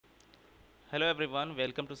Hello everyone,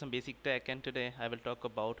 welcome to some basic tech, and today I will talk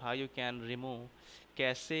about how you can remove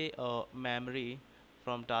cache memory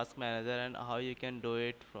from Task Manager and how you can do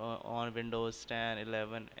it on Windows 10,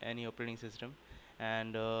 11, any operating system.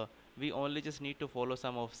 And we only just need to follow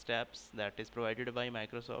some of steps that is provided by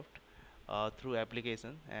Microsoft through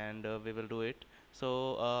application, and we will do it.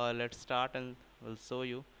 So let's start, and we'll show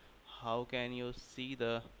you how can you see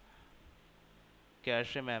the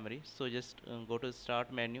cache memory. So just go to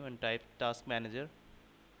start menu and type Task Manager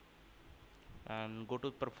and go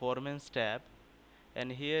to performance tab,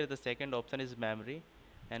 and here the second option is memory,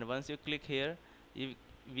 and once you click here you,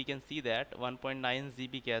 we can see that 1.9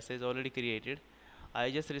 GB cache is already created.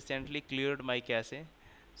 I just recently cleared my cache,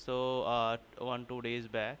 so 1 2 days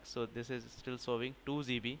back, so this is still showing 2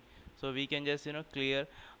 GB. So we can just clear,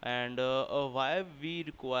 and why we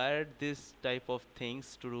required this type of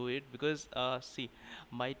things to do it, because see,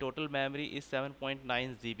 my total memory is 7.9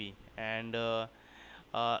 GB, and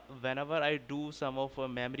whenever I do some of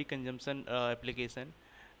memory consumption application,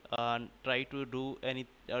 try to do any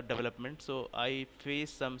development, so I face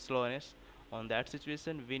some slowness. On that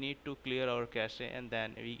situation we need to clear our cache, and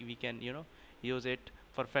then we can use it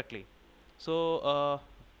perfectly. So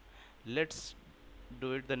let's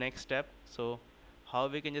do it the next step. So how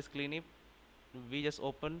we can just clean it, we just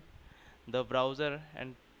open the browser,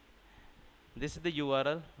 and this is the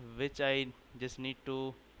URL which I just need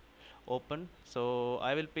to open. So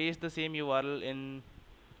I will paste the same URL in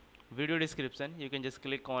video description. You can just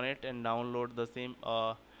click on it and download the same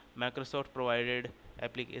Microsoft provided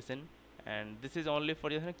application, and this is only for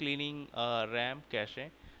just cleaning RAM cache.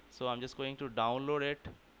 So I'm just going to download it,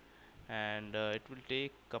 and it will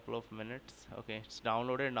take couple of minutes. Okay, it's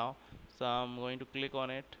downloaded now, so I'm going to click on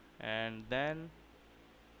it, and then,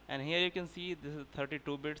 and here you can see this is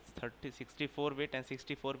 32 bits, 64 bit and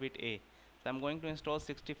 64 bit A. So I'm going to install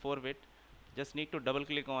 64 bit. Just need to double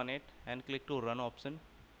click on it and click to run option,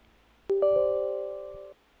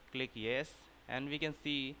 click yes, and we can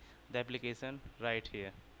see the application right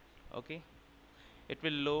here. Okay, it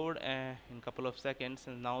will load in couple of seconds,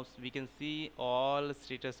 and now we can see all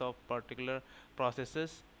status of particular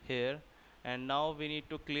processes here. And now we need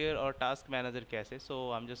to clear our task manager cache,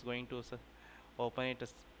 so I'm just going to open it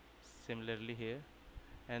similarly here,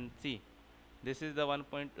 and see, this is the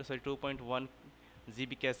 2.1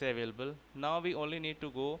 GB cache available. Now we only need to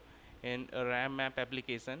go in a RAM map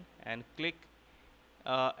application and click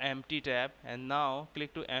empty tab, and now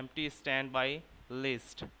click to empty standby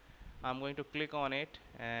list. I'm going to click on it,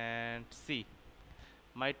 and see,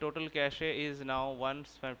 my total cache is now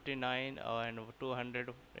 159 and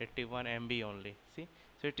 281 MB only. See,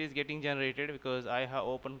 so it is getting generated because I have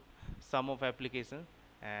opened some of applications,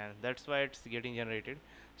 and that's why it's getting generated.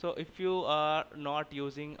 So if you are not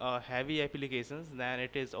using heavy applications, then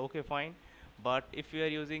it is okay, fine. But if you are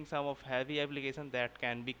using some of heavy applications that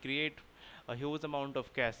can be create a huge amount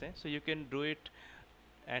of cache, so you can do it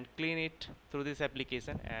and clean it through this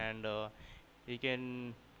application, and you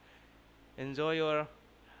can enjoy your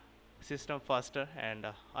system faster. And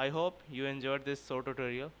I hope you enjoyed this short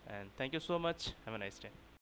tutorial, and thank you so much. Have a nice day.